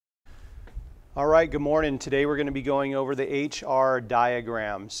All right, good morning. Today we're going to be going over the HR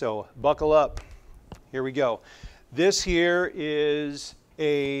diagram. So buckle up. Here we go. This here is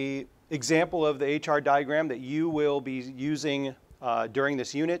a example of the HR diagram that you will be using during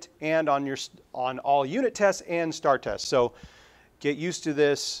this unit and on all unit tests and STAR tests. So get used to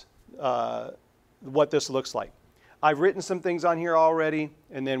this, what this looks like. I've written some things on here already,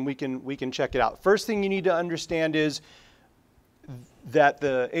 and then we can check it out. First thing you need to understand is that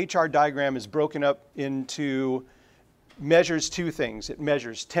the HR diagram is broken up into, measures two things. It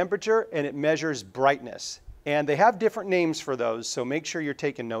measures temperature and it measures brightness. And they have different names for those, so make sure you're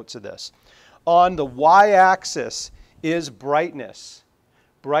taking notes of this. On the y-axis is brightness.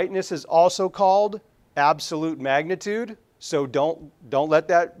 Brightness is also called absolute magnitude, so don't let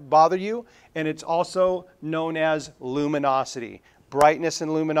that bother you. And it's also known as luminosity. Brightness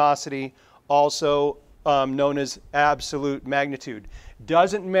and luminosity also known as absolute magnitude.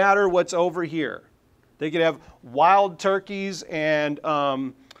 Doesn't matter what's over here. They could have wild turkeys and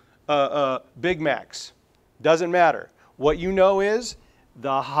Big Macs. Doesn't matter. What you know is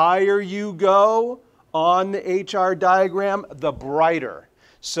the higher you go on the HR diagram, the brighter.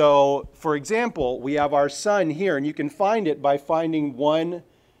 So, for example, we have our sun here, and you can find it by finding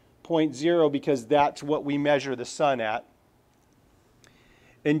 1.0 because that's what we measure the sun at.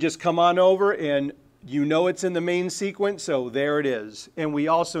 And just come on over, and you know it's in the main sequence, so there it is. And we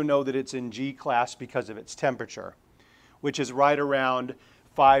also know that it's in G class because of its temperature, which is right around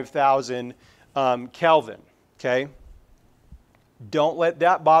 5,000 Kelvin, okay? Don't let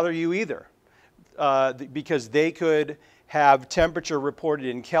that bother you either, because they could have temperature reported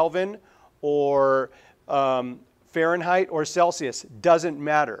in Kelvin or Fahrenheit or Celsius. Doesn't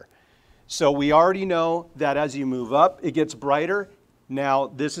matter. So we already know that as you move up, it gets brighter. Now,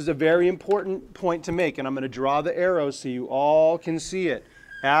 this is a very important point to make, and I'm going to draw the arrow so you all can see it.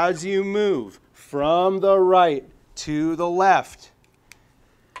 As you move from the right to the left,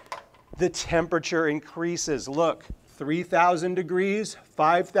 the temperature increases. Look, 3,000 degrees,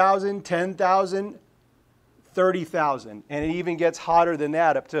 5,000, 10,000, 30,000, and it even gets hotter than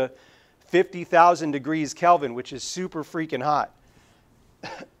that, up to 50,000 degrees Kelvin, which is super freaking hot.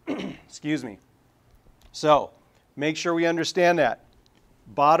 Excuse me. So, make sure we understand that.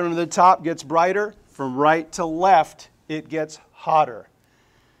 Bottom to the top gets brighter. From right to left, it gets hotter.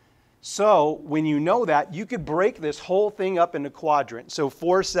 So when you know that, you could break this whole thing up into quadrants. So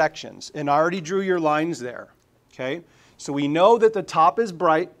 4 sections. And I already drew your lines there. Okay? So we know that the top is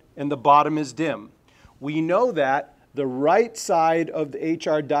bright and the bottom is dim. We know that the right side of the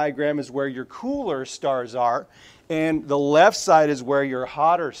HR diagram is where your cooler stars are, and the left side is where your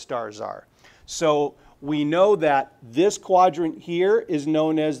hotter stars are. So we know that this quadrant here is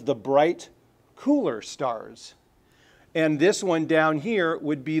known as the bright, cooler stars. And this one down here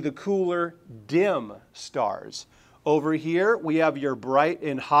would be the cooler, dim stars. Over here, we have your bright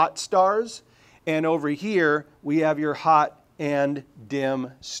and hot stars. And over here, we have your hot and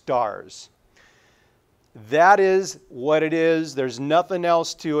dim stars. That is what it is. There's nothing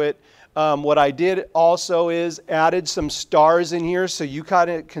else to it. What I did also is added some stars in here so you kind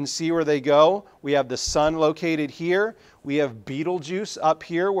of can see where they go. We have the sun located here. We have Betelgeuse up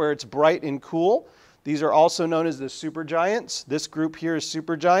here where it's bright and cool. These are also known as the supergiants. This group here is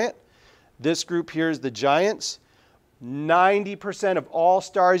supergiant. This group here is the giants. 90% of all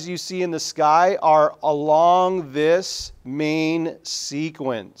stars you see in the sky are along this main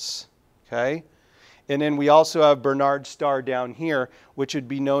sequence. Okay? And then we also have Bernard's star down here, which would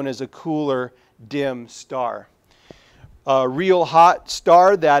be known as a cooler, dim star. A real hot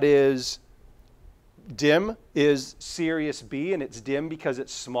star that is dim is Sirius B, and it's dim because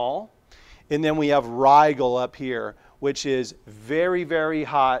it's small. And then we have Rigel up here, which is very, very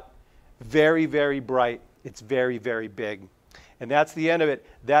hot, very, very bright. It's very, very big. And that's the end of it.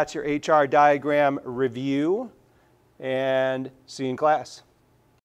 That's your HR diagram review, and see you in class.